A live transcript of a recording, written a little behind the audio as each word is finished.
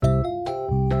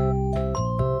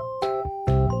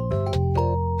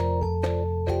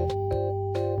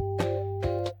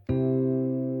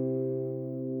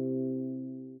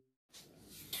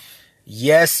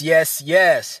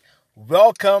Yes.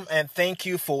 Welcome and thank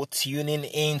you for tuning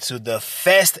in to the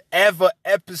first ever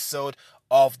episode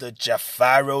of the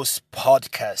Japharo's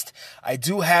podcast. I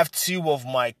do have two of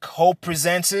my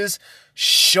co-presenters,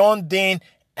 Sean Dean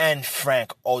and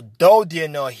Frank. Although they're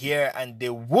not here and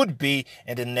they would be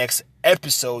in the next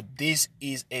episode, this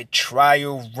is a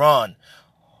trial run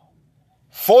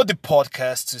for the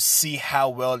podcast to see how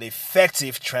well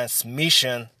effective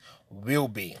transmission will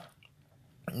be.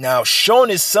 Now, Sean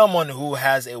is someone who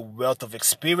has a wealth of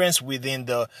experience within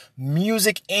the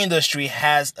music industry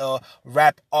as a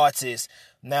rap artist.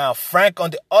 Now, Frank, on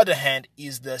the other hand,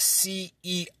 is the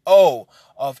CEO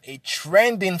of a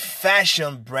trending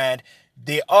fashion brand.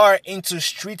 They are into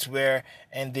streetwear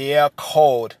and they are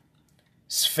called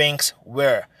Sphinx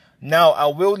Wear. Now, I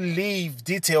will leave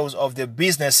details of the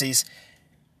businesses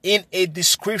in a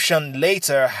description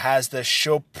later as the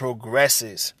show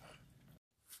progresses.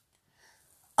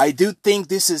 I do think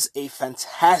this is a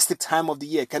fantastic time of the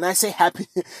year. Can I say happy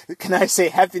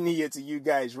New Year to you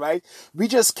guys, right? We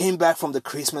just came back from the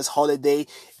Christmas holiday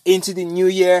into the new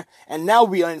year, and now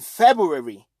we are in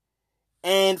February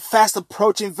and fast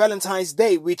approaching Valentine's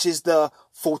Day, which is the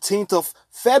 14th of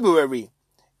February,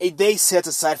 a day set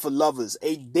aside for lovers,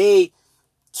 a day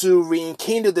to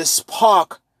rekindle the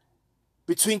spark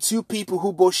between two people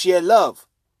who both share love.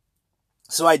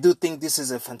 So I do think this is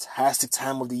a fantastic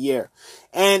time of the year.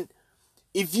 And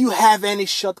if you have any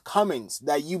shortcomings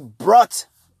that you brought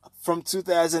from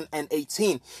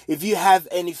 2018, if you have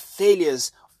any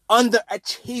failures,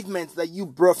 underachievements that you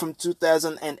brought from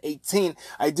 2018,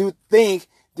 I do think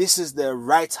this is the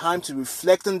right time to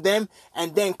reflect on them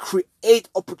and then create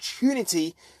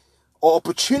opportunities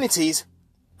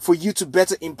for you to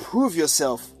better improve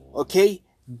yourself, okay?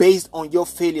 Based on your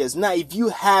failures. Now, if you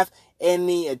have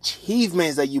any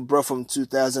achievements that you brought from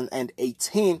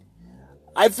 2018,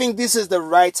 I think this is the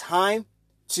right time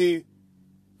to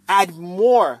add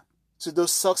more to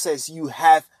those success you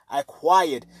have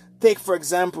acquired. Take, for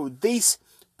example, this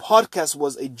podcast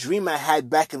was a dream I had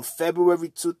back in February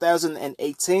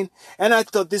 2018, and I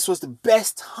thought this was the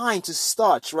best time to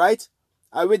start, right?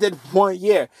 I waited 1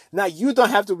 year. Now, you don't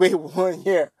have to wait 1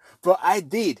 year, but I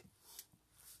did.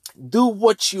 Do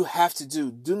what you have to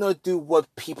do. Do not do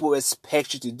what people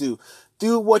expect you to do.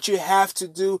 Do what you have to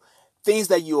do. Things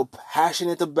that you're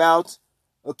passionate about.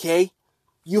 Okay?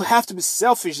 You have to be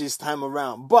selfish this time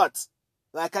around. But,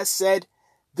 like I said,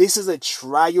 this is a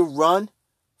trial run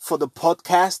for the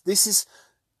podcast. This is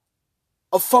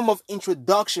a form of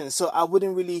introduction. So I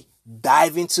wouldn't really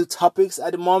dive into topics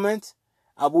at the moment.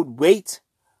 I would wait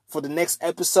for the next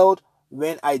episode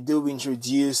when I do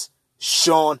introduce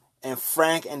Sean and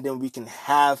Frank, and then we can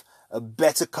have a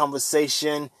better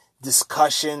conversation,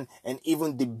 discussion, and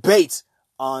even debate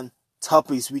on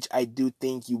topics which I do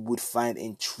think you would find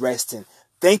interesting.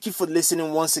 Thank you for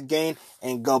listening once again,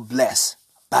 and God bless.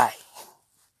 Bye.